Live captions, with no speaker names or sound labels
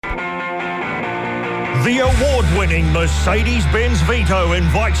The award-winning Mercedes-Benz Vito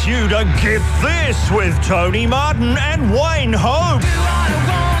invites you to Get This with Tony Martin and Wayne Hope.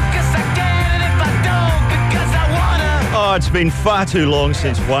 Oh, it's been far too long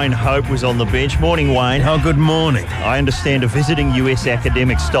since Wayne Hope was on the bench. Morning, Wayne. Oh, good morning. I understand a visiting US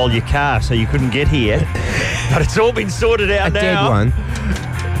academic stole your car, so you couldn't get here. But it's all been sorted out A now. dead one.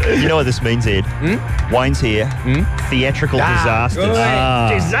 You know what this means, Ed? Wayne's here. Theatrical disasters.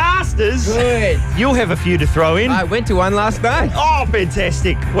 good. Disasters? Good. You'll have a few to throw in. I went to one last night. Oh,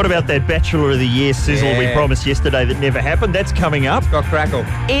 fantastic. What about that Bachelor of the Year sizzle we Yeah. promised yesterday that never happened? That's coming up. Got crackle.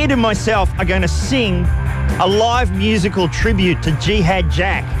 Ed and myself are going to sing a live musical tribute to Jihad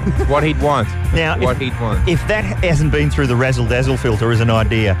Jack. What he'd want. Now, What he'd want. if that hasn't been through the Razzle Dazzle filter as an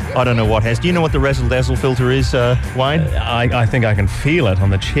idea, I don't know what has. Do you know what the Razzle Dazzle filter is, Wayne? I think I can feel it on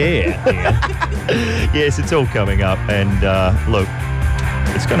the chair. Yes, it's all coming up. And look,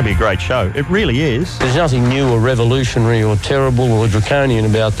 it's going to be a great show. It really is. There's nothing new or revolutionary or terrible or draconian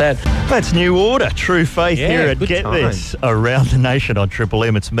about that. That's New Order, True Faith Yeah, here at good Get time. This. Around the nation on Triple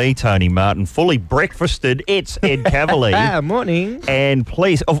M. It's me, Tony Martin, fully breakfasted. It's Ed Cavalier. Morning. And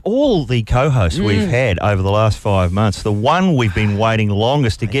please, of all the co-hosts we've had over the last 5 months, the one we've been waiting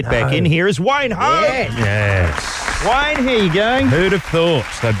longest to get back in here is Wayne Hope. Yes. Wayne, how you going? Who'd have thought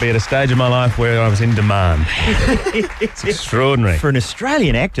I'd be at a stage of my life where I was in demand? It's extraordinary. For an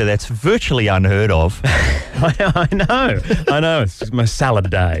Australian actor, that's virtually unheard of. I know. It's just my salad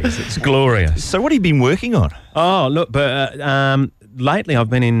days. It's glorious. So what have you been working on? Oh, look, but lately I've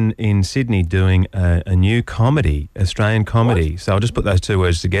been in Sydney doing a new comedy, Australian comedy. So I'll just put those two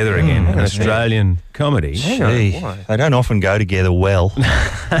words together again. An Australian comedy. Gee, why? they don't often go together well.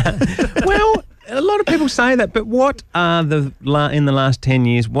 Well, a lot of people say that, but what are in the last 10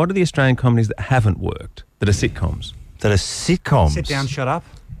 years, what are the Australian comedies that haven't worked, that are sitcoms? That are sitcoms. Sit down, shut up.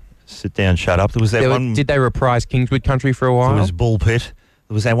 Sit down, shut up. There was that one. Did they reprise Kingswood Country for a There while? was Bull Pit.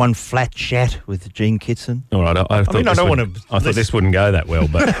 There was that one Flat Chat with Gene Kitson. All right, I thought mean, I this don't would- wanna- I thought this wouldn't go that well,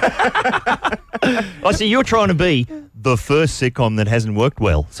 but I see you're trying to be the first sitcom that hasn't worked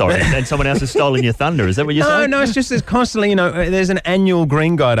well. Sorry, and someone else has stolen your thunder. Is that what you're saying? no, it's just there's constantly, there's an annual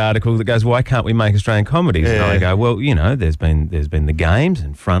Green Guide article that goes, why can't we make Australian comedies? And I go, well, there's been the Games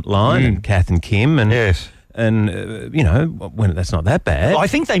and Frontline and Kath and Kim and Yes. and when that's not that bad. I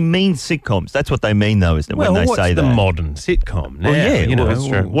think they mean sitcoms. That's what they mean, though, isn't it? well, when they what's say the that. modern sitcom now? Well, yeah, you know, that's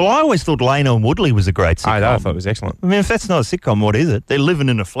true. Well, I always thought Lano and Woodley was a great sitcom. I thought it was excellent. I mean, if that's not a sitcom, what is it? They're living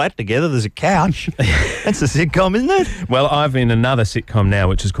in a flat together. There's a couch. That's a sitcom, isn't it? Well, I'm in another sitcom now,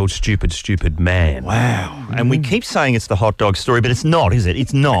 which is called Stupid, Stupid Man. Wow. And we keep saying it's the hot dog story, but it's not, is it?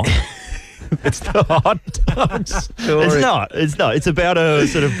 It's not. It's the hot dog story. It's not. It's not. It's about a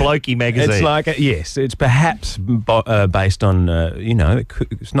sort of blokey magazine. It's like, yes, it's perhaps based on,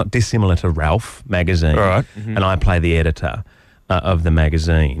 it's not dissimilar to Ralph magazine. All right. And I play the editor of the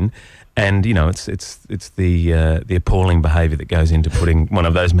magazine. And, it's the appalling behaviour that goes into putting one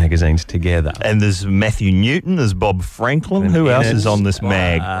of those magazines together. And there's Matthew Newton, there's Bob Franklin. Who else is on this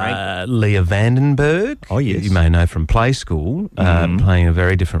mag? Leah Vandenberg. Oh, yes. You may know from Play School, playing a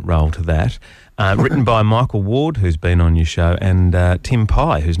very different role to that. Written by Michael Ward, who's been on your show, and Tim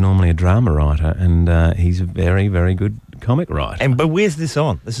Pye, who's normally a drama writer, and he's a very, very good comic writer. But where's this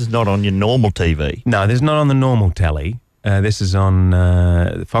on? This is not on your normal TV. No, there's not on the normal telly. This is on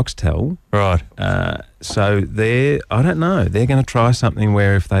Foxtel. Right. So I don't know. They're going to try something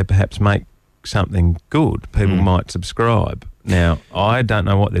where if they perhaps make something good, people might subscribe. Now, I don't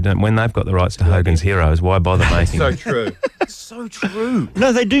know what they're doing. When they've got the rights to Hogan's Heroes, why bother making So it? true. So true.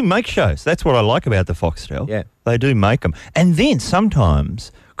 No, they do make shows. That's what I like about the Foxtel. Yeah. They do make them. And then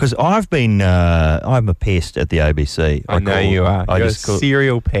sometimes, because I'm a pest at the ABC. I know you are. You're a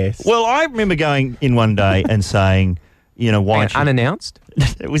serial pest. Well, I remember going in one day and saying, why aren't you... Unannounced?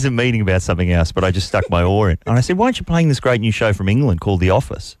 It was a meeting about something else, but I just stuck my oar in. And I said, why aren't you playing this great new show from England called The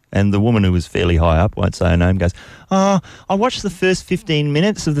Office? And the woman who was fairly high up, won't say her name, goes, I watched the first 15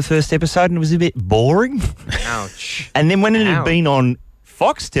 minutes of the first episode and it was a bit boring. Ouch. And then when it had Ouch. been on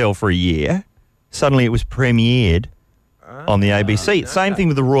Foxtel for a year, suddenly it was premiered on the ABC. Same thing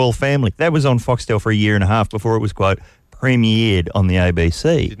with The Royal Family. That was on Foxtel for a year and a half before it was, quote, premiered on the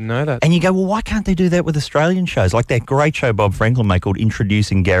ABC. Didn't know that. And you go, well, why can't they do that with Australian shows? Like that great show Bob Franklin made called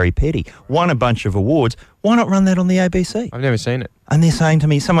Introducing Gary Petty. Won a bunch of awards. Why not run that on the ABC? I've never seen it. And they're saying to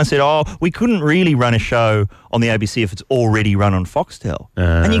me, someone said, we couldn't really run a show on the ABC if it's already run on Foxtel.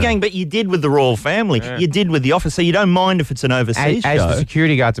 And you're going, but you did with The Royal Family. You did with The Office, so you don't mind if it's an overseas As show. the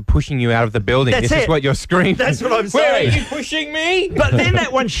security guards are pushing you out of the building, That's this is it. what you're screaming. That's what I'm Where are saying. you pushing me? But then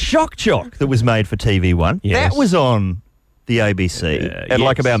that one Shock Jock that was made for TV1, Yes. that was on the ABC at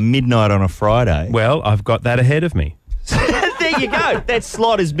like yes. about midnight on a Friday. Well, I've got that ahead of me. There you go. That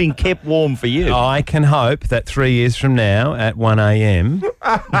slot has been kept warm for you. I can hope that 3 years from now at 1 a.m.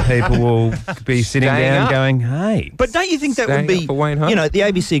 people will be sitting Staying down up. going, hey. But don't you think that Staying would be, up for Wayne Hunt? you know, the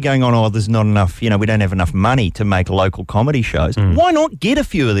ABC going on, oh, there's not enough, we don't have enough money to make local comedy shows. Why not get a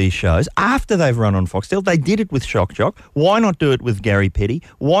few of these shows after they've run on Foxtel? They did it with Shock Jock. Why not do it with Gary Petty?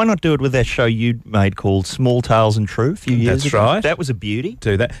 Why not do it with that show you made called Small Tales and True a few years That's ago? right. That was a beauty.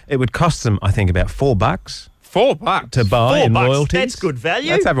 Do that. It would cost them, I think, about $4 $4 to buy in $4, royalties. that's good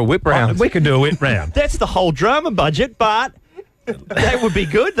value. Let's have a whip round. We could do a whip round. That's the whole drama budget, but that would be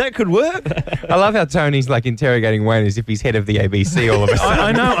good. That could work. I love how Tony's like interrogating Wayne as if he's head of the ABC all of a sudden.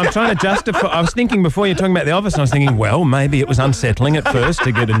 I know. I'm trying to justify. I was thinking before you're talking about The Office, and I was thinking, well, maybe it was unsettling at first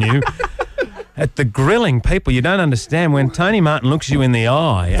to get a new. At the grilling people, you don't understand when Tony Martin looks you in the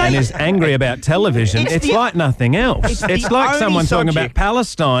eye and is angry about television. It's like nothing else. It's the like only someone talking about subject.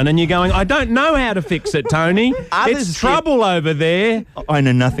 Palestine and you're going, I don't know how to fix it, Tony. Others It's trouble over there. I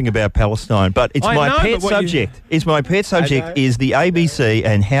know nothing about Palestine, but it's I my know, pet but what you- subject. It's my pet subject is the ABC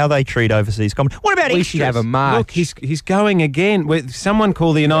and how they treat overseas comedy. What about We extras? should have a march. Look, he's going again. With someone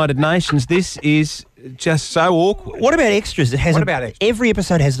called the United Nations. This is just so awkward. What about extras? It has What about extras? every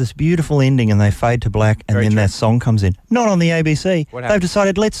episode has this beautiful ending and they fade to black and Very then true. that song comes in. Not on the ABC. What They've happened?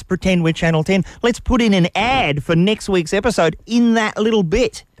 decided let's pretend we're Channel 10. Let's put in an ad for next week's episode in that little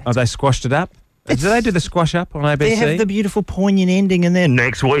bit. Oh, they squashed it up? Do they do the squash up on ABC? They have the beautiful poignant ending and then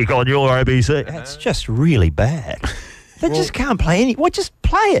next week on your ABC. It's just really bad. They just can't play any. Well, just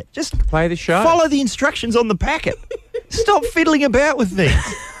play it. Just Play the show. follow the instructions on the packet. Stop fiddling about with things.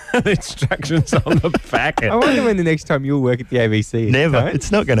 the instructions on the packet. I wonder when the next time you'll work at the ABC is. Never. Tony. It's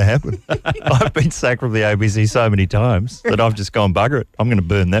not going to happen. I've been sacked from the ABC so many times that I've just gone, bugger it. I'm going to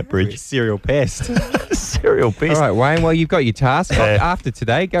burn that You're a bridge. serial pest. Serial piss. All right, Wayne, well, you've got your task. Yeah. After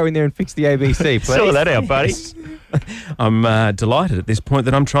today, go in there and fix the ABC, please. Sort that out, buddy. I'm delighted at this point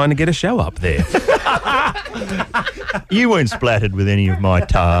that I'm trying to get a show up there. You weren't splattered with any of my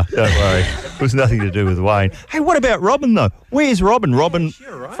tar. Don't worry. It was nothing to do with Wayne. Hey, what about Robin, though? Where's Robin? Robin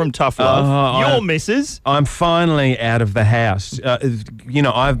from Tough Love. Your missus. I'm finally out of the house.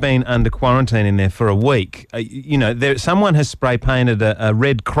 I've been under quarantine in there for a week. Someone has spray painted a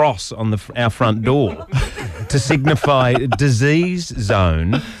red cross on our front door to signify disease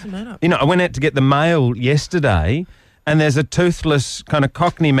zone. I went out to get the mail yesterday, and there's a toothless kind of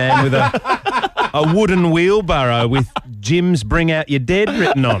Cockney man with a wooden wheelbarrow with Jim's Bring Out Your Dead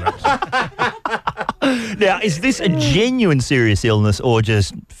written on it. Now, is this a genuine serious illness or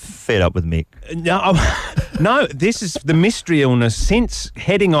just fed up with Mick? No, this is the mystery illness since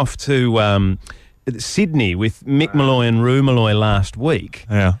heading off to Sydney with Mick Malloy and Rue Malloy last week.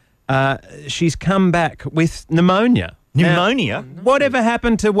 Yeah. She's come back with pneumonia. Pneumonia? Now, whatever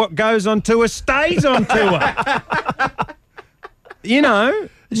happened to what goes on tour stays on tour?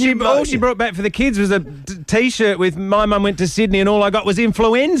 All she brought back for the kids was a T-shirt with "My mum went to Sydney and all I got was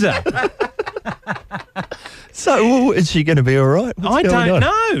influenza." So, is she going to be all right? What's I going don't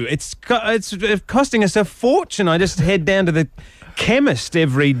on? know. It's costing us a fortune. I just head down to the chemist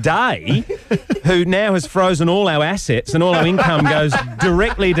every day, who now has frozen all our assets and all our income goes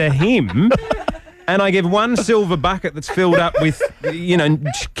directly to him. And I give one silver bucket that's filled up with,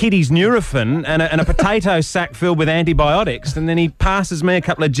 Kitty's Nurofen and a potato sack filled with antibiotics, and then he passes me a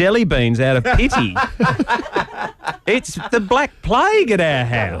couple of jelly beans out of pity. It's the Black Plague at our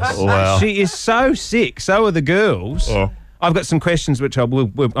house. Wow. She is so sick. So are the girls. Oh. I've got some questions which I will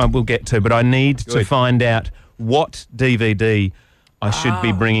get to, but I need to find out what DVD I should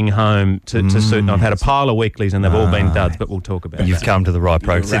be bringing home to suit. I've had a pile of weeklies and they've all been duds, but we'll talk about You've that. come to the right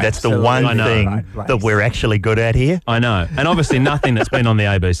program. See, that's the absolutely one I know. thing Right place. that we're actually good at here. I know. And obviously nothing that's been on the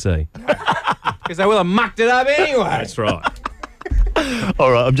ABC. Because they will have mucked it up anyway. That's right.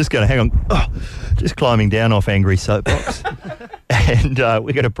 All right, I'm just going to hang on. Just climbing down off Angry Soapbox. And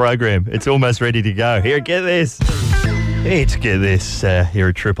we got a program. It's almost ready to go. Here, get this. Here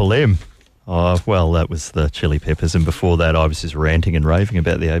at Triple M. Oh, well, that was the Chili Peppers. And before that, I was just ranting and raving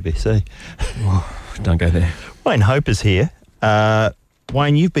about the ABC. Don't go there. Wayne Hope is here.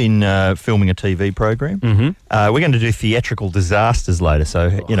 Wayne, you've been filming a TV program. Mm-hmm. We're going to do theatrical disasters later. So,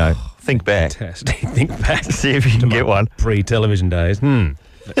 think back. Fantastic. Think back See if you can get one. pre-television days.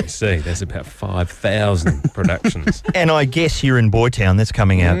 Let's see. There's about 5,000 productions. And I guess you're in Boytown. That's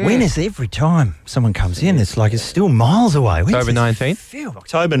coming out. When is every time someone comes in, it's like it's still miles away. When's October this 19th? film?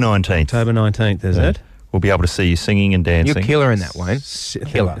 October 19th. October 19th, is it? We'll be able to see you singing and dancing. You're killer in that, Wayne.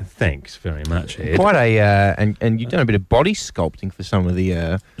 Killer. Thanks very much, Ed. Quite a and you've done a bit of body sculpting for some of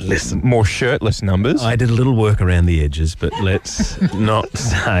the more shirtless numbers. I did a little work around the edges, but let's not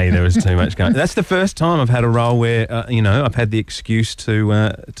say there was too much going. That's the first time I've had a role where I've had the excuse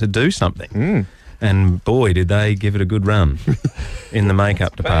to do something. And boy, did they give it a good run in the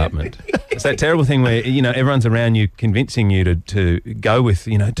makeup department. It's that terrible thing where, everyone's around you convincing you to go with,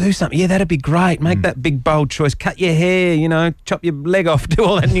 do something. Yeah, that'd be great. Make that big, bold choice. Cut your hair, chop your leg off, do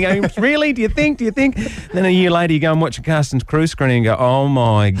all that. And you go, really? Do you think? Then a year later you go and watch a cast and crew screening and go, oh,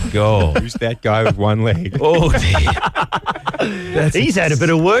 my God. Who's that guy with one leg? Oh, dear. He's had a bit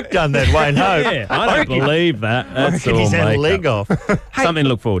of work done, that Wayne Hope. Yeah, I don't believe that. That's all He's had a makeup. leg off. Something to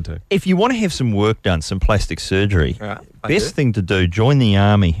look forward to. If you want to have some work done, some plastic surgery, I best do. thing to do, join the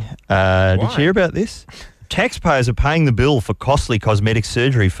army. Did you hear about this? Taxpayers are paying the bill for costly cosmetic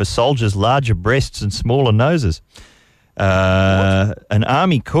surgery for soldiers' larger breasts and smaller noses. An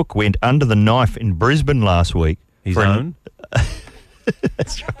army cook went under the knife in Brisbane last week. His for own?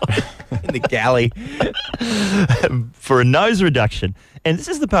 That's right. In the galley. For a nose reduction. And this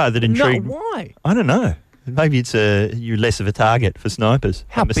is the part that intrigued me. why? I don't know. Maybe it's you're less of a target for snipers.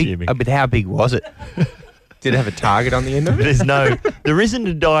 How I'm big? assuming. But how big was it? Did it have a target on the end of it? There isn't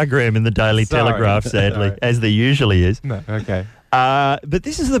a diagram in the Daily Sorry. Telegraph, sadly, Sorry. as there usually is. No. Okay. But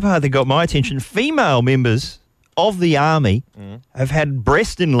this is the part that got my attention. Female members of the army have had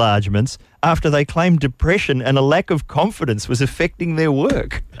breast enlargements after they claimed depression and a lack of confidence was affecting their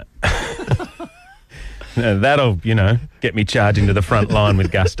work. That'll, get me charging to the front line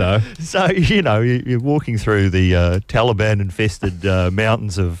with gusto. So, you're walking through the Taliban-infested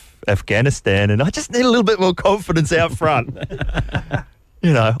mountains of Afghanistan, and I just need a little bit more confidence out front.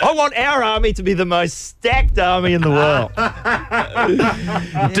 I want our army to be the most stacked army in the world.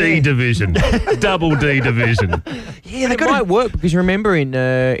 D division, double D division. Yeah, It might work because you remember in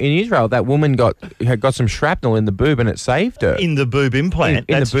Israel that woman got some shrapnel in the boob and it saved her. in the boob implant. In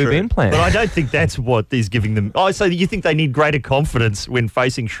the that's boob true. implant. But I don't think that's what is giving them. Oh, so you think they need greater confidence when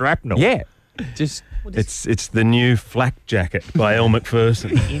facing shrapnel? Yeah, just It's the new flak jacket by Elle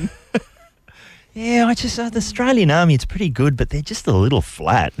Macpherson. Yeah, the Australian Army, it's pretty good, but they're just a little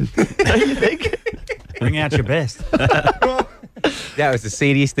flat. Don't you think? Bring out your best. that was the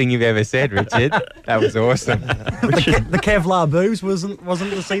seediest thing you've ever said, Richard. That was awesome. The Kevlar boobs wasn't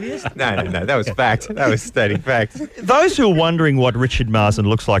the seediest. No, that was fact. That was steady fact. Those who are wondering what Richard Marsden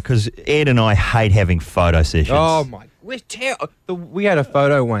looks like, because Ed and I hate having photo sessions. Oh my! We had a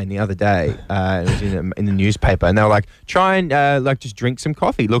photo, Wayne, the other day. It was in the newspaper, and they were like, "Try and just drink some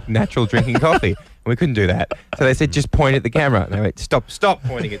coffee. Look natural drinking coffee." And we couldn't do that, so they said, "Just point at the camera." And they went, "Stop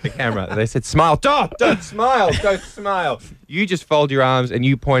pointing at the camera." And they said, "Smile, don't smile, don't smile. You just fold your arms and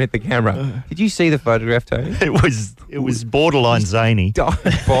you point at the camera." Did you see the photograph, Tony? It was borderline zany.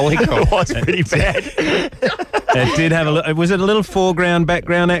 Diabolical. It was pretty bad. It did have was it a little foreground,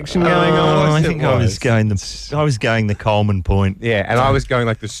 background action going on? I it think I was was. going the Coleman point. Yeah, and I was going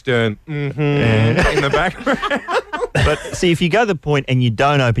like the stern in the background. But see, if you go the point and you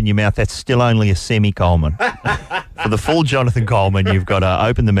don't open your mouth, that's still only a semi-Coleman. For the full Jonathan Coleman, you've got to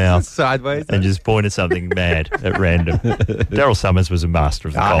open the mouth Sideways. and just point at something mad at random. Daryl Summers was a master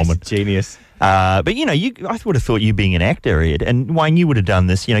of the Coleman. Genius. But, I would have thought you being an actor, Ed, and Wayne, you would have done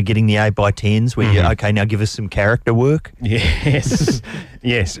this, getting the 8x10s where you, okay, now give us some character work. Yes,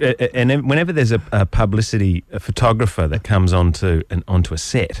 yes. And whenever there's a publicity a photographer that comes onto a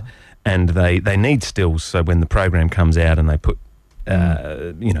set, and they need stills, so when the program comes out and they put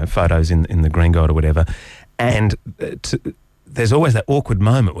photos in the Green Guide or whatever, and there's always that awkward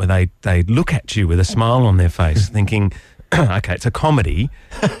moment where they look at you with a smile on their face, thinking, okay, it's a comedy,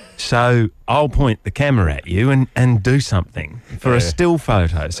 so I'll point the camera at you and do something for a still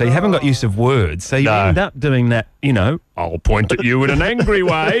photo. So you haven't got use of words, so you end up doing that, I'll point at you in an angry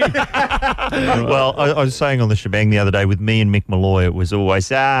way. Well, I was saying on the shebang the other day with me and Mick Malloy, it was always,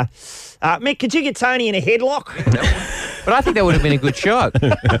 Mick, could you get Tony in a headlock? But I think that would have been a good shot.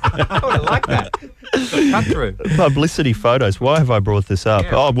 I would have liked that. Cut through. Publicity photos. Why have I brought this up?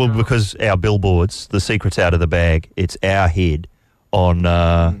 Yeah. Because our billboards, the secret's out of the bag. It's our head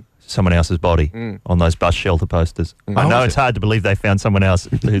on someone else's body on those bus shelter posters. I know it's hard to believe they found someone else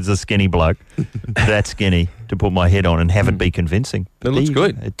who's a skinny bloke, that skinny, to put my head on and have it be convincing. It looks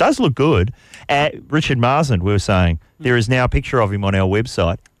good. It does look good. Richard Marsden, we were saying, there is now a picture of him on our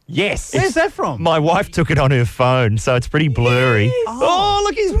website Yes. Where's that from? My wife took it on her phone, so it's pretty blurry. Oh,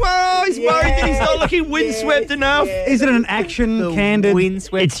 look, he's worried that he's not looking windswept enough. Is it an action, candid?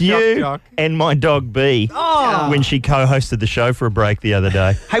 Windswept It's you jock. and my dog B when she co-hosted the show for a break the other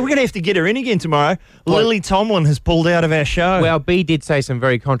day. Hey, we're going to have to get her in again tomorrow. Lily Tomlin has pulled out of our show. Well, B did say some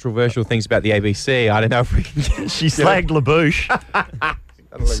very controversial things about the ABC. I don't know if we can... She slagged LaBouche.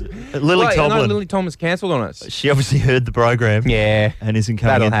 Lily Tomlin. Lily Tomlin's cancelled on us. She obviously heard the program. Yeah. And isn't coming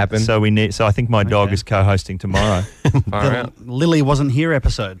That'll in. happen. So I think my dog is co-hosting tomorrow. Far out. Lily wasn't here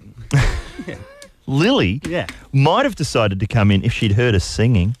episode. Lily Yeah. might have decided to come in if she'd heard us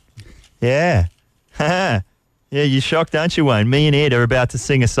singing. Yeah. Yeah, you're shocked, aren't you, Wayne? Me and Ed are about to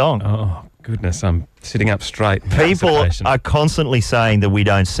sing a song. Oh, goodness, I'm sitting up straight. People Constipation. are constantly saying that we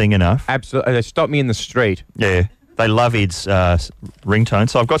don't sing enough. Absolutely. They stopped me in the street. Yeah. They love Ed's ringtone.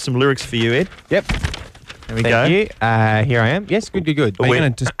 So I've got some lyrics for you, Ed. Yep. There we Thank go. you. Here I am. Yes, good. Are you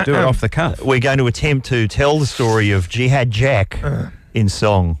going to just do it off the cuff? We're going to attempt to tell the story of Jihad Jack in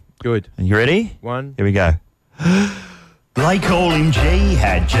song. Good. Are you ready? One. Here we go. They call him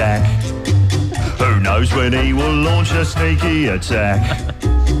Jihad Jack. Who knows when he will launch a sneaky attack?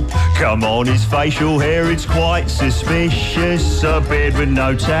 Come on, his facial hair, it's quite suspicious. A beard with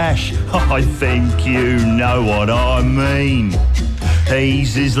no tash, I think you know what I mean.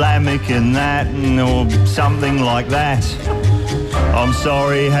 He's Islamic and that, or something like that. I'm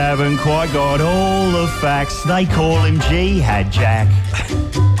sorry, haven't quite got all the facts. They call him Jihad Jack.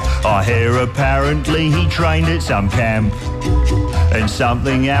 I hear apparently he trained at some camp. And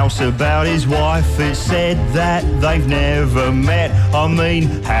something else about his wife, it said that they've never met. I mean,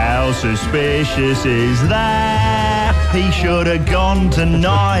 how suspicious is that? He should have gone to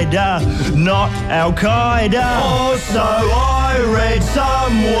NIDA, not Al-Qaeda. Oh, so I read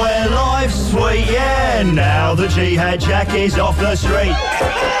somewhere life's sweet, yeah. Now the Jihad Jack is off the street.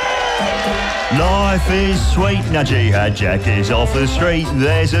 Life is sweet, now Jihad Jack is off the street.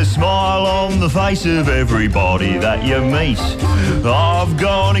 There's a smile on the face of everybody that you meet. I've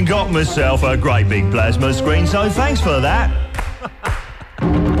gone and got myself a great big plasma screen, so thanks for that.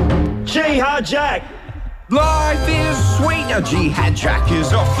 Jihad Jack! Life is sweet, now Jihad Jack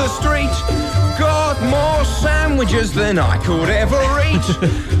is off the street. Got more sandwiches than I could ever eat.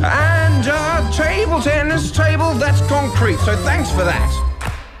 And a table tennis table that's concrete, so thanks for that.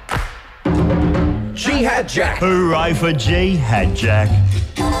 Jihad Jack. Hooray for Jihad Jack.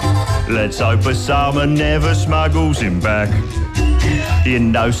 Let's hope Osama never smuggles him back. You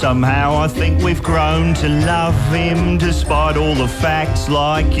know, somehow I think we've grown to love him, despite all the facts,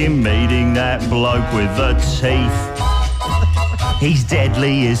 like him meeting that bloke with the teeth. He's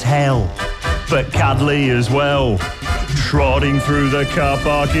deadly as hell, but cuddly as well. Trotting through the car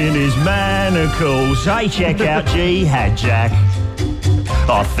park in his manacles. Hey, check out Jihad Jack.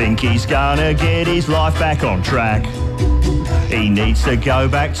 I think he's gonna get his life back on track. He needs to go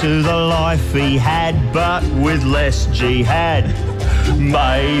back to the life he had, but with less jihad.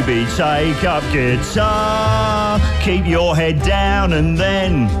 Maybe take up guitar, keep your head down and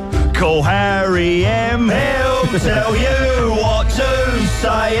then call Harry M. He'll tell you what to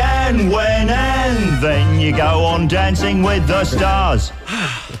say and when, and then you go on Dancing with the Stars.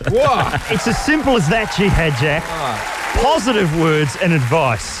 Whoa. It's as simple as that, Jihad Jack. Positive words and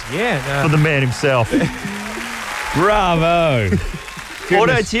advice Yeah. for the man himself. Bravo.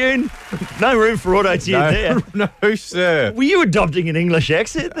 Auto-tune? No room for auto-tune there. No, sir. Were you adopting an English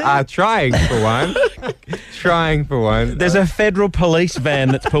accent there? Trying for one. Trying for one. There's a federal police van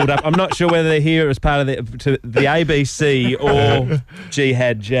that's pulled up. I'm not sure whether they're here as part of the ABC or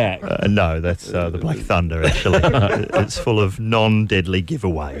Jihad Jack. No, that's the Black Thunder, actually. It's full of non-deadly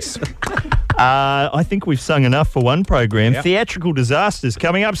giveaways. I think we've sung enough for one program. Yep. Theatrical disasters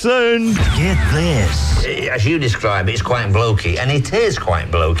coming up soon. Get this. As you describe it, it's quite blokey, and it is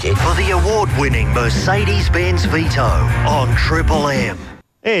quite blokey. For the award-winning Mercedes-Benz Vito on Triple M.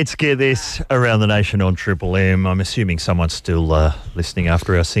 It's Get This around the nation on Triple M. I'm assuming someone's still listening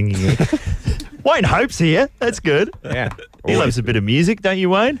after our singing. Wayne Hope's here. That's good. Yeah. He loves a bit of music, don't you,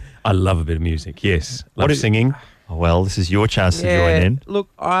 Wayne? I love a bit of music, yes. Love What is- singing. Oh, well, this is your chance to join in. Look,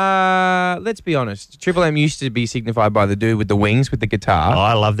 let's be honest. Triple M used to be signified by the dude with the wings with the guitar. Oh,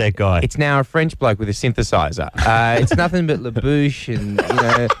 I love that guy. It's now a French bloke with a synthesizer. It's nothing but LaBouche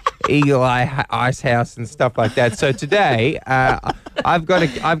and Eagle Eye Ice House and stuff like that. So today, I've got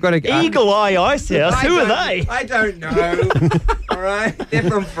a Eagle Eye Ice House. Who are they? I don't know. All right, they're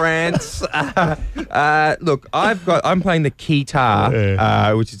from France. Look, I'm playing the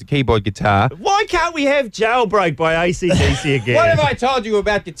keytar, which is a keyboard guitar. Why can't we have Jailbreak by AC/DC again? What have I told you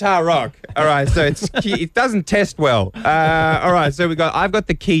about guitar rock? All right, so it doesn't test well. All right, so I've got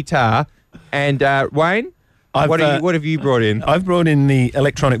the keytar, and Wayne, what have you brought in? I've brought in the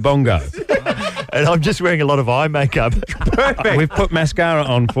electronic bongo. And I'm just wearing a lot of eye makeup. Perfect. We've put mascara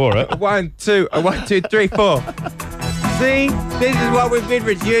on for it. 1, 2, 1, 2, 3, 4. See, this is what we've been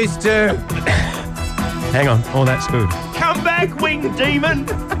reduced to. Hang on. Oh, that's good. Come back, winged demon!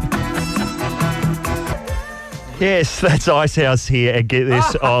 Yes, that's Icehouse here, and get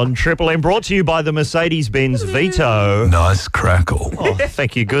this on Triple M, brought to you by the Mercedes-Benz Vito. Nice crackle. Oh,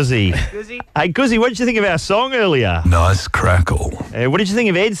 thank you, Guzzy. Hey, Guzzy, what did you think of our song earlier? Nice crackle. What did you think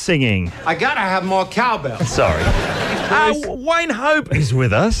of Ed singing? I gotta have more cowbell. Sorry. Wayne Hope is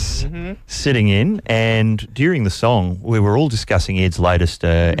with us, sitting in, and during the song, we were all discussing Ed's latest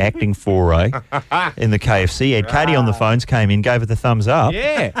acting foray in the KFC. Ed, Katie on the phones came in, gave it the thumbs up.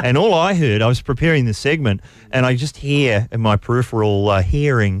 Yeah. And all I heard, I was preparing the segment, and I just hear in my peripheral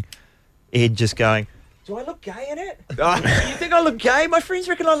hearing Ed just going, "Do I look gay in it? You think I look gay? My friends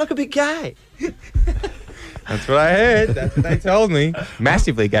reckon I look a bit gay." That's what I heard. That's what they told me.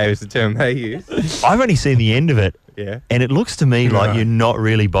 Massively gay was the term they used. I've only seen the end of it, Yeah. and it looks to me like you're not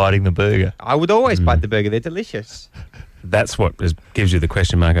really biting the burger. I would always bite the burger. They're delicious. That's what gives you the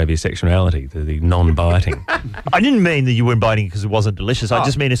question mark over your sexuality, the non-biting. I didn't mean that you weren't biting because it wasn't delicious. I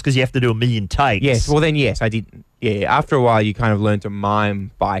just mean it's because you have to do a million takes. Yes. Well, then, yes, I did. Yeah. After a while, you kind of learn to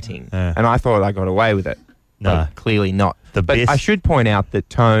mime biting. And I thought I got away with it. No. But clearly not. The But best- I should point out that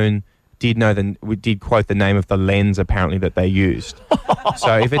Tone did quote the name of the lens apparently that they used.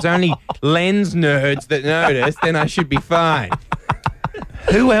 So if it's only lens nerds that notice, then I should be fine.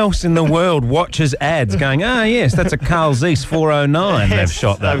 Who else in the world watches ads going, yes, that's a Carl Zeiss 409 they've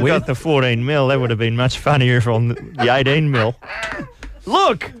shot that They've with. got the 14 mil. That would have been much funnier if on the 18 mil.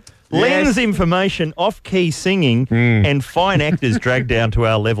 Look, lens information, off-key singing, and fine actors dragged down to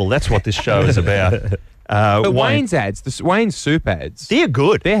our level. That's what this show is about. But Wayne's ads, Wayne's soup ads, they're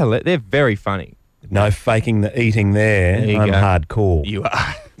good. they're very funny. No faking the eating there. There you I'm go. hardcore. You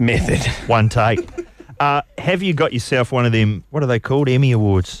are. Method. One take. Have you got yourself one of them, what are they called, Emmy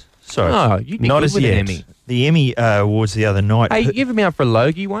Awards? Sorry. Oh, you'd be Not good as with an yet. Emmy. The Emmy Awards the other night. Hey, you ever been out for a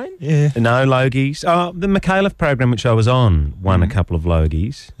Logie, Wayne? Yeah. No Logies. Oh, the McAuliffe program, which I was on, won a couple of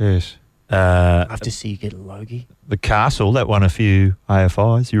Logies. Yes. Love to see you get a Logie. The Castle, that won a few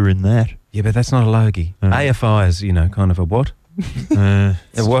AFIs. You were in that. Yeah, but that's not a Logie. AFI is, kind of a what? A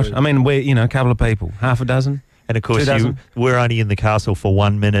what? I mean, we're, a couple of people, half a dozen. And of course, 2 dozen. we're only in the castle for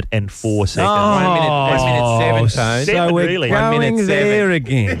 1 minute and 4 seconds. 1 minute 7, Tone. Seven, So we're really. 1 minute going 7. there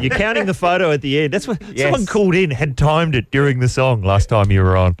again. You're counting the photo at the end. That's what Yes. someone called in, had timed it during the song last time you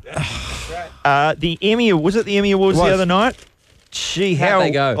were on. The Emmy, was it the Emmy Awards It was. the other night? Gee, How'd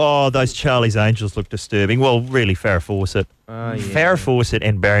they go? Oh, those Charlie's Angels look disturbing. Well, really, Farrah Fawcett. Oh, yeah. Farrah Fawcett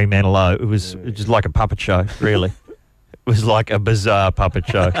and Barry Manilow. It was just like a puppet show, really. It was like a bizarre puppet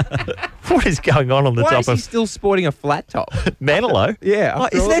show. What is going on the Why top is he of still sporting a flat top? Manilow? Yeah, Oh,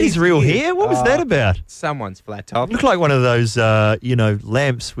 after isn't all that his these real years. hair? What was that about? Someone's flat top. Looked like one of those,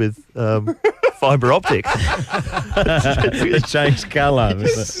 lamps with fibre optics. It changed colour.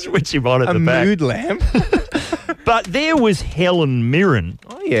 Switch him on at A the back. mood lamp. But there was Helen Mirren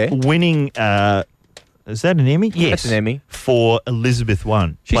Oh, yeah. winning, is that an Emmy? Yes. That's an Emmy. For Elizabeth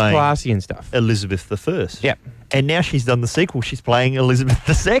I. She's playing classy and stuff. Elizabeth I. Yep. And now she's done the sequel. She's playing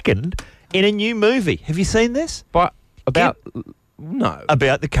Elizabeth II in a new movie. Have you seen this? But about... No.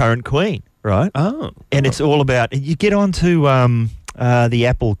 About the current Queen, right? Oh. And it's all about, you get onto the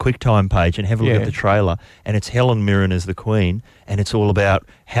Apple QuickTime page and have a look Yeah. at the trailer, and it's Helen Mirren as the Queen, and it's all about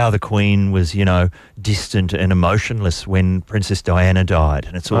how the Queen was, distant and emotionless when Princess Diana died.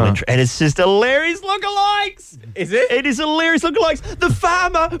 And it's all and it's just hilarious lookalikes. Is it? It is hilarious lookalikes. The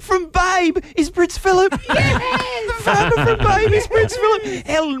farmer from Babe is Prince Philip. The farmer from Babe is Prince Philip.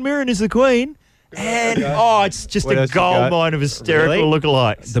 Helen Mirren is the Queen. And, it's just What a else you gold got? mine of hysterical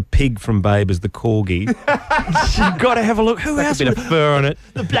lookalikes. The pig from Babe is the corgi. You've got to have a look. Who A else? bit of fur on it.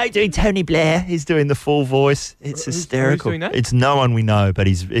 The bloke doing Tony Blair. He's doing the full voice. It's hysterical. doing that? It's no one we know, but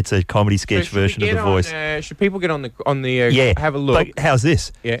it's a comedy sketch So should we version of get the voice. Should people get on the Yeah. have a look? But how's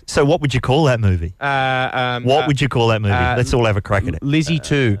this? Yeah. So what would you call that movie? What would you call that movie? Let's all have a crack at it. Lizzie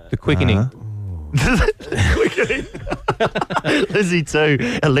 2, The Quickening. Lizzie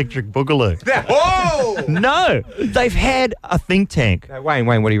 2, Electric Boogaloo. Whoa! No, they've had a think tank. Wayne,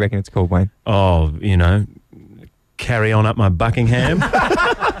 what do you reckon it's called, Wayne? Oh, carry on up my Buckingham.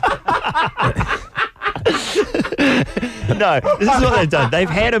 No, this is what they've done. They've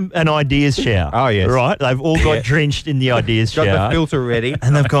had an ideas shower. Oh, yes. Right? They've all got drenched in the ideas Got shower. the filter ready.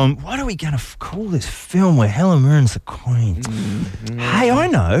 And they've gone, what are we going to call this film where Helen Mirren's the Queen? Hey, I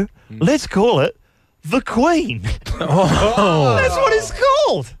know. Let's call it The Queen. Oh. That's what it's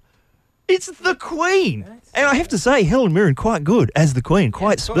called. It's The Queen. And I have to say, Helen Mirren, quite good as the Queen,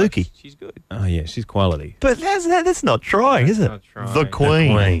 quite spooky. She's good. Oh, yeah, she's quality. But that's not trying, is it? Not trying. The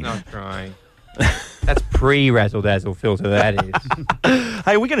Queen. Queen. Not trying. That's pre-razzle dazzle filter. That is.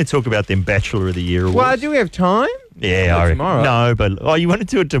 Hey, we're going to talk about them Bachelor of the Year awards. Well, do we have time? Yeah, I reckon. tomorrow. No, but you want to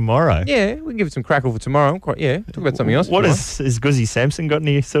do it tomorrow? Yeah, we can give it some crackle for tomorrow. Talk about something else. What has Guzzy Sampson got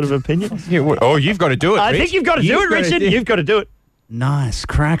any sort of opinion? Yeah, oh, you've got to do it. I Rich. think you've got to do it, Richard. You've got to do it. Nice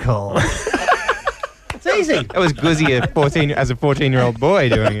crackle. It's easy. That was Guzzy as a 14-year-old boy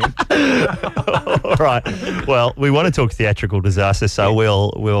doing it. All right. Well, we want to talk theatrical disaster, so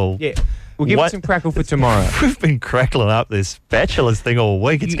we'll. Yeah. We'll give it some crackle for tomorrow. We've been crackling up this Bachelors thing all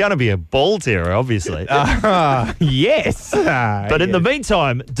week. It's going to be a ball terror, obviously. Yes. But in the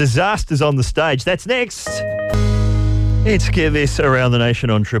meantime, disaster's on the stage. That's next. It's Get This Around the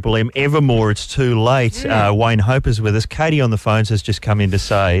Nation on Triple M. Evermore, it's too late. Wayne Hope is with us. Katie on the phones has just come in to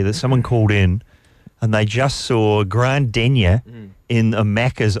say that someone called in and they just saw Grant Denyer in a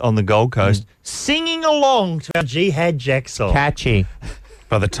Macca's on the Gold Coast singing along to our Jihad Jack song. Catchy.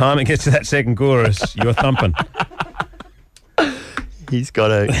 By the time it gets to that second chorus, you're thumping. He's got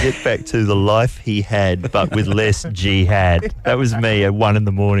to get back to the life he had, but with less jihad. That was me at 1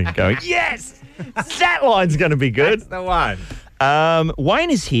 a.m. going, yes, that line's going to be good. That's the one.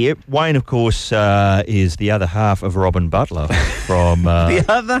 Wayne is here. Wayne, of course, is the other half of Robin Butler from... The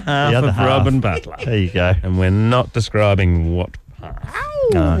other half of Robin Butler. There you go. And we're not describing what part.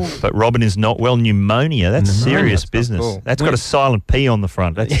 No, but Robin is not well. Pneumonia, that's serious business. cool. That's got a silent P on the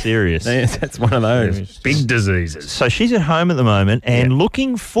front. That's serious. That's one of those big diseases. So she's at home at the moment and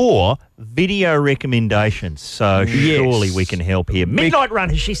looking for video recommendations. So surely we can help here. Midnight Run.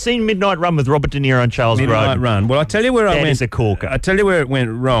 Has she seen Midnight Run with Robert De Niro and Charles Midnight Grodin? Run. Well, I tell you where I That went. is a corker. I tell you where it went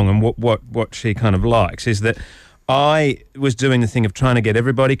wrong, and what she kind of likes is that I was doing the thing of trying to get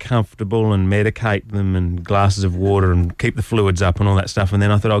everybody comfortable and medicate them and glasses of water and keep the fluids up and all that stuff. And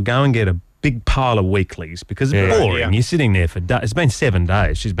then I thought I'll go and get a big pile of weeklies because it's boring. Yeah. You're sitting there for days. It's been 7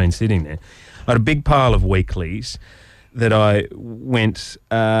 days she's been sitting there. I had a big pile of weeklies that I went,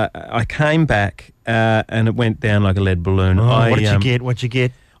 I came back and it went down like a lead balloon. What did you get? What'd you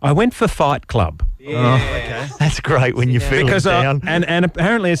get? I went for Fight Club. Yeah. Okay. That's great when you feel Because down. and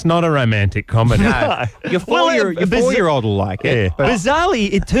apparently it's not a romantic comedy. No. Your four-year-old will like it. Yeah. But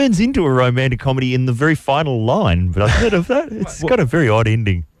Bizarrely, it turns into a romantic comedy in the very final line. But I've heard of that. It's got a very odd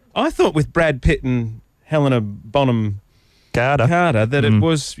ending. I thought with Brad Pitt and Helena Bonham Carter that it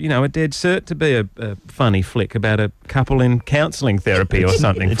was, a dead cert to be a funny flick about a couple in counselling therapy or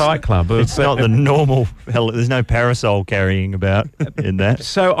something. Fight Club. It's not the normal. There's no parasol carrying about in that.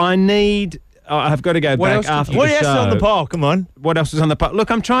 So I've got to go back after What the else show. is on the pile? Come on. What else is on the pile? Look,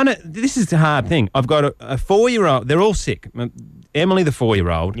 I'm trying to. This is the hard thing. I've got a 4-year-old. They're all sick. Emily, the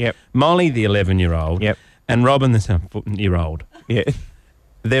 4-year-old. Yep. Molly, the 11-year-old. Yep. And Robin, the 7-year-old. yeah.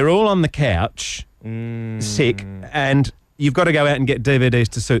 They're all on the couch, sick, and you've got to go out and get DVDs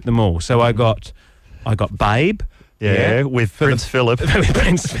to suit them all. So I got Babe. Yeah, with Prince Philip. With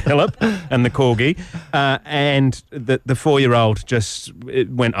Prince Philip and the corgi, and the 4-year-old just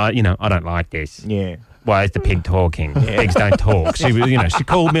went. I don't like this. Yeah. Why is the pig talking? Pigs don't talk. She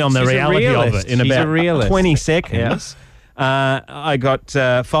called me on the She's a reality of realist. it in She's a about realist. 20 seconds. I got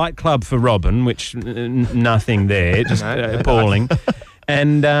Fight Club for Robin, which nothing there, just appalling.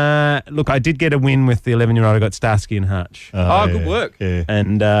 And look, I did get a win with the 11-year-old. I got Starsky and Hutch. Good work. Yeah.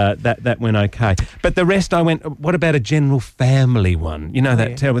 And that went okay. But the rest I went, what about a general family one? You know,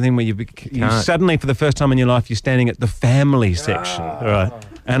 that terrible thing where you suddenly, for the first time in your life, you're standing at the family section. Right.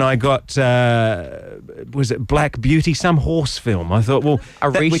 And I got, was it Black Beauty, some horse film? I thought, well... A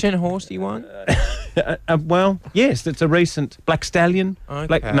recent horsey one? Well, yes, it's a recent Black Stallion.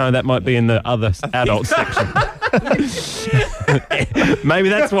 Okay. No, that might be in the other adult section. Maybe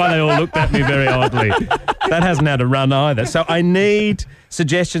that's why they all looked at me very oddly. That hasn't had a run either. So I need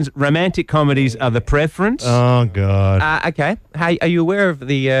suggestions. Romantic comedies are the preference. Oh, God. Okay. Hey, are you aware of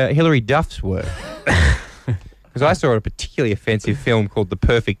the Hilary Duff's work? Because I saw a particularly offensive film called The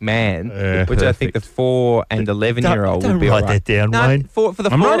Perfect Man, which I think the 4 and 11-year-old would be write all right. that down, Wayne.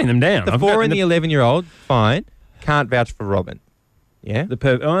 I'm writing them down. The 4 and the 11-year-old, fine. Can't vouch for Robin. Yeah?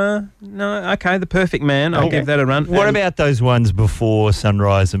 No, okay, The Perfect Man. I'll give that a run. What about those ones before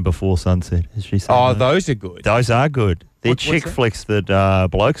sunrise and before sunset? Has she seen those? Those are good. Those are good. They're What's chick that? flicks that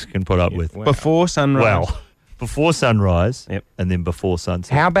blokes can put up with. Wow. Before Sunrise? Well, before sunrise, Yep. and then before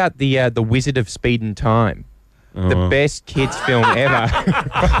sunset. How about the Wizard of Speed and Time? The best kids film ever.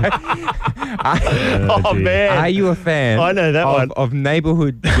 Oh, man. Are you a fan? I know that one. Of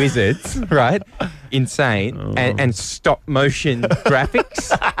neighborhood wizards, right? Insane and stop motion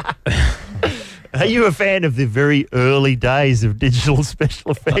graphics. Are you a fan of the very early days of digital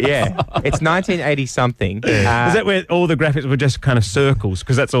special effects? Yeah, it's 1980 something. Is that where all the graphics were just kind of circles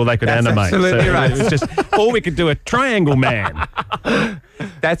because that's all they could That's animate? absolutely right. It was just all we could do a triangle man.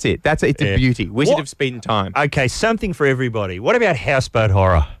 That's it. It's a beauty. Wizard of Speed and Time. Okay, something for everybody. What about Houseboat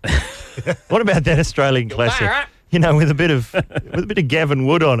Horror? What about that Australian classic? You know, with a bit of Gavin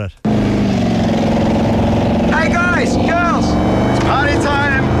Wood on it. Hey guys, girls, it's party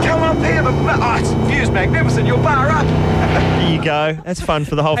time. Come up here. It's view's magnificent. You'll bar up. There you go. That's fun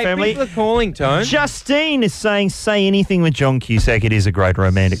for the whole Hey, family. people are calling, Tone. Justine is saying, say anything with John Cusack. It is a great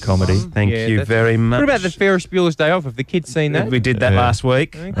romantic comedy. Thank Yeah, you that's- very much. What about the Ferris Bueller's Day Off? Have the kids seen that? We did that last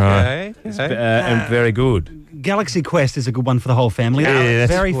week. Okay. And very good. Galaxy Quest is a good one for the whole family. Yeah,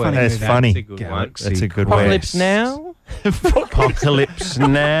 Very funny. That's movie. funny. That's a good one. That's a good one. Apocalypse Now. Apocalypse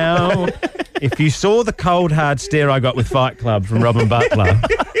Now. If you saw the cold, hard stare I got with Fight Club from Robin Butler.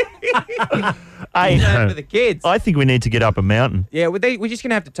 Hey, For the kids. I think we need to get up a mountain. Yeah, we're just going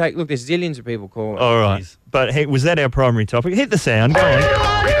to have to take... Look, there's zillions of people calling. All right. But hey, was that our primary topic? Hit the sound. Go on.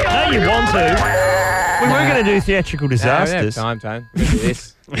 No, you want to. We were going to do theatrical No, we don't have disasters. time, Tone. We're going to do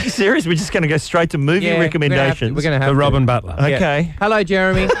this. Are you serious? We're just going to go straight to movie recommendations. We're going to have For to. Robin Butler. Yeah. Okay. Hello,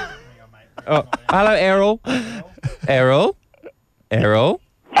 Jeremy. Oh, hello, Errol. Errol.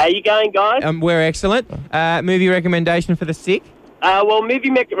 How you going, guys? We're excellent. Movie recommendation for the sick? Well,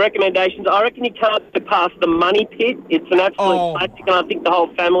 movie recommendations. I reckon you can't get past The Money Pit. It's an absolute classic, and I think the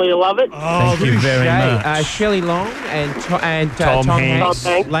whole family will love it. Thank you very much. Shelley Long and Tom Hanks. Tom Hanks.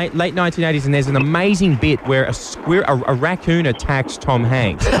 Late 1980s, and there's an amazing bit where a raccoon attacks Tom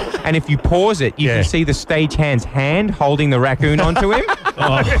Hanks, and if you pause it, you can see the stagehand's hand holding the raccoon onto him.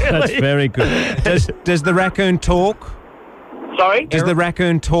 Oh, that's very good. Does the raccoon talk? Sorry? Does the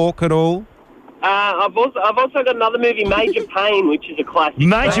raccoon talk at all? I've also got another movie, Major Pain, which is a classic.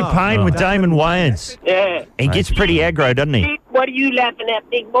 Major Pain with Damon Wayans. Yeah. He gets pretty aggro, doesn't he? What are you laughing at,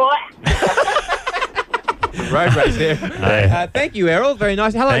 big boy? Road race there. Thank you, Errol. Very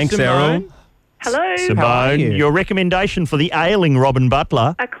nice. Hello, Thanks, Simone. Errol. Hello. How are Simone, you? your recommendation for the ailing Robin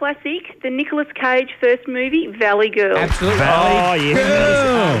Butler. A classic, the Nicolas Cage first movie, Valley Girl. Absolutely. Valley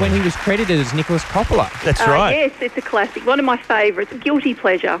Girl. When he was credited as Nicholas Coppola. That's right. Yes, it's a classic. One of my favourites. Guilty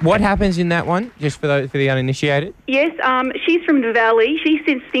pleasure. What happens in that one, just for the uninitiated? Yes, she's from the Valley. She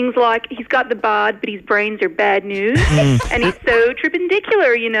says things like, he's got the bard, but his brains are bad news. And he's so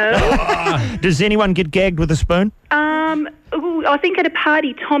tripendicular, you know. Does anyone get gagged with a spoon? I think at a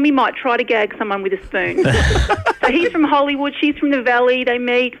party, Tommy might try to gag someone with a spoon. So he's from Hollywood, she's from the Valley. They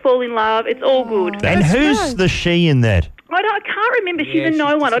meet, fall in love. It's all good. And who's the she in that? I can't remember. She's a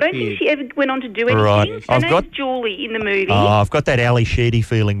no one. I don't think she ever went on to do anything. Right. Her name's Julie in the movie. Oh, I've got that Ali Sheedy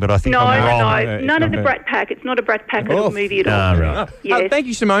feeling, but I think I'm wrong. No, none of the Brat Pack. It's not a Brat Pack movie at all. Right. Yes. Thank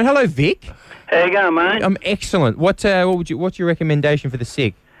you, Simone. Hello, Vic. How you going, mate? I'm excellent. What's your recommendation for the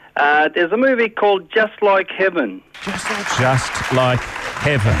sick? There's a movie called Just Like Heaven. Just like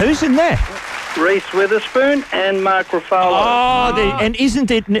heaven. Who's in that? Reese Witherspoon and Mark Ruffalo. And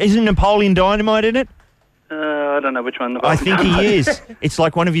isn't Napoleon Dynamite in it? I don't know which one. I think he is. It's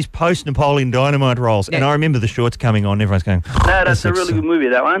like one of his post-Napoleon Dynamite roles. And I remember the shorts coming on. Everyone's going, No, that's a really good movie,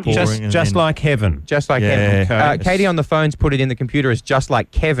 that one. Just like heaven. Just like Kevin. Katie on the phone's put it in the computer as just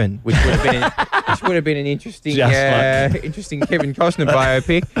like Kevin, which would have been an interesting, interesting Kevin Costner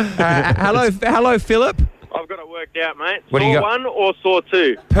biopic. Hello, Philip. I've got it worked out, mate. What do you Saw got? 1 or Saw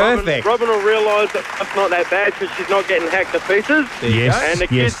 2. Perfect. Robin will realise that that's not that bad because she's not getting hacked to pieces. Yes, And the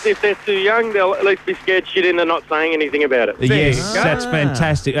kids, if they're too young, they'll at least be scared shit into not saying anything about it. Yes, that's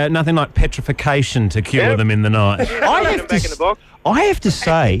fantastic. Nothing like petrification to cure them in the night. I have to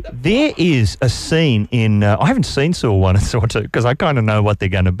say, there is a scene in... I haven't seen Saw 1 and Saw 2 because I kind of know what they're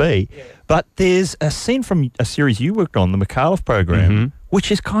going to be. Yeah. But there's a scene from a series you worked on, the McAuliffe program,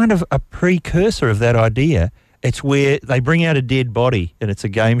 which is kind of a precursor of that idea. It's where they bring out a dead body and it's a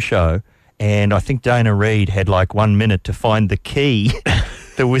game show. And I think Dana Reed had like 1 minute to find the key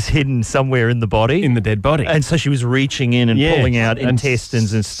that was hidden somewhere in the body. In the dead body. And so she was reaching in and pulling out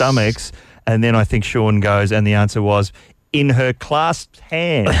intestines and stomachs. And then I think Sean goes, and the answer was... in her clasped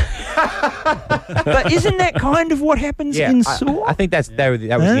hand. But isn't that kind of what happens in Saw? I think that was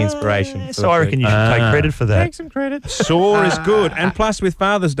the inspiration. So I reckon you should take credit for that. Take some credit. Saw is good. And plus with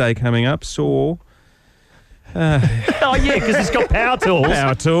Father's Day coming up, Saw Oh, yeah, because it's got power tools.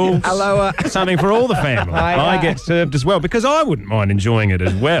 Power tools. Hello. Something for all the family. Hi, I get served as well because I wouldn't mind enjoying it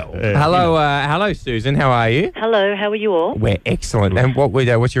as well. Hello, Susan. How are you? Hello, how are you all? We're excellent. And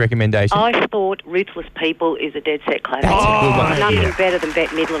what's your recommendation? I thought Ruthless People is a dead set classic. That's a good one. Nothing better than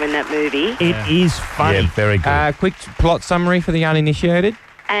Bette Midler in that movie. It is funny. Yeah, very good. Quick plot summary for the uninitiated.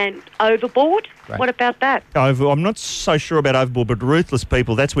 And Overboard? Right. What about that? I'm not so sure about Overboard, but Ruthless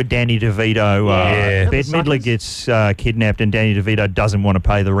People, that's where Danny DeVito, Bette Midler gets kidnapped and Danny DeVito doesn't want to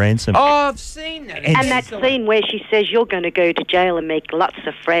pay the ransom. Oh, I've seen that. And that scene where she says you're going to go to jail and make lots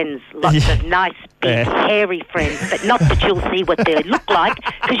of friends, lots of nice, big, hairy friends, but not that you'll see what they look like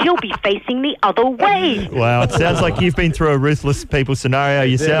because you'll be facing the other way. Wow, it sounds like you've been through a Ruthless People scenario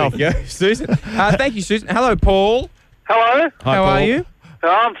yourself. There we go. Susan. Thank you, Susan. Hello, Paul. Hello. How Paul. are you?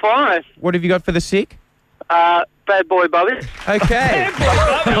 I'm fine. What have you got for the sick? Bad boy Bobby. Okay.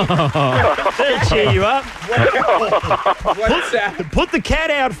 That'll cheer you up. What's that? Put the cat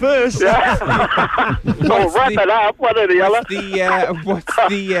out first. Well, wrap it up, one or the other.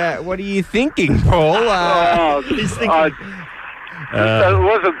 What are you thinking, Paul? He's thinking... it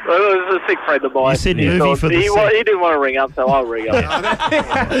was a sick friend of mine. You said movie for the he sick. didn't want to ring up, so I'll ring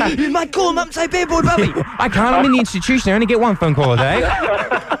up. You might call him up and say, Bad boy Bobby. I can't. I'm in the institution. I only get one phone call a day.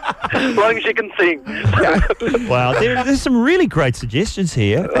 As long as you can sing. Wow, there's some really great suggestions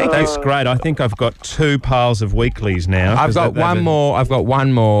here. That's great. I think I've got 2 piles of weeklies now. I've got one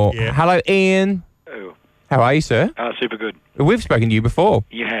more. Yeah. Hello, Ian. Oh. How are you, sir? Super good. We've spoken to you before.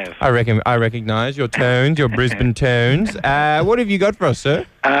 You have. I recognise your tones, your Brisbane tones. What have you got for us, sir?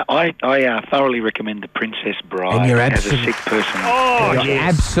 I thoroughly recommend The Princess Bride And you're as a sick person. Oh, You're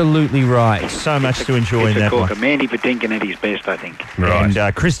yes. absolutely right. So much to enjoy in It's a that corker. one. Mandy Patinkin at his best, I think. Right.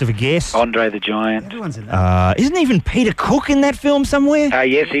 And Christopher Guest. Andre the Giant. Everyone's in that. Isn't even Peter Cook in that film somewhere?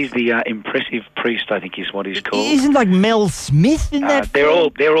 Yes, he's the impressive priest, I think is what he's called. Isn't like Mel Smith in that they're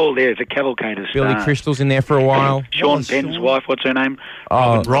film? all there. It's a cavalcade of Billy stars. Crystal's in there for a while. Sean Penn's wife, what's her name?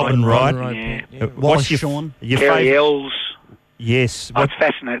 Robin Wright. Yeah. What's your Sean? Carrie favourite? Ells. Yes. It's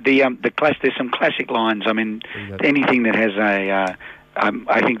fascinating. There's some classic lines. I mean, anything that has a...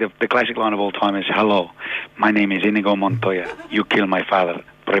 I think the classic line of all time is, "Hello, my name is Inigo Montoya. You kill my father.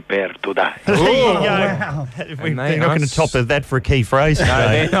 Prepare to die." There you go. Wow. We're not going to top that for a key phrase.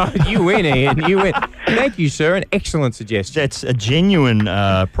 today. No, you win, Ian. You win. Thank you, sir. An excellent suggestion. That's a genuine,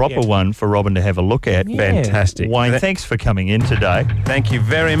 proper one for Robin to have a look at. Yeah. Fantastic. Wayne, thanks for coming in today. Thank you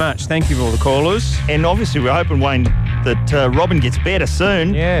very much. Thank you for all the callers. And obviously, we're hoping, Wayne, that Robin gets better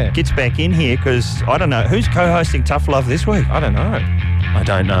soon. Yeah. Gets back in here because, I don't know, who's co-hosting Tough Love this week? I don't know. I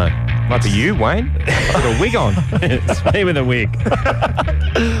don't know. Might be you, Wayne. Put a wig on. It's me with a wig.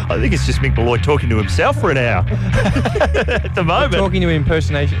 I think it's just Mick Malloy talking to himself for an hour at the moment. Talking to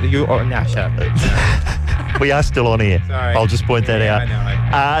impersonation. No, shut up. We are still on air. Sorry. I'll just point that out.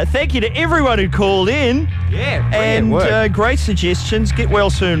 I know. Thank you to everyone who called in. Yeah, And great suggestions. Get well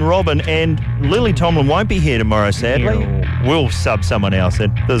soon, Robin. And Lily Tomlin won't be here tomorrow, sadly. No. We'll sub someone else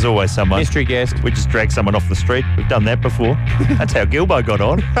in. There's always someone. Mystery guest. We just drag someone off the street. We've done that before. That's how Gilbo got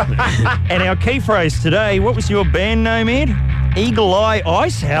on. And our key phrase today, what was your band name, Ed? Eagle Eye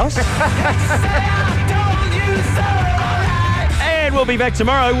Ice House. And we'll be back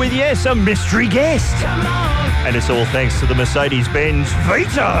tomorrow with, yes, a mystery guest. And it's all thanks to the Mercedes-Benz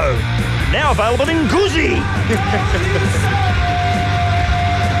Vito. Now available in Guzzi.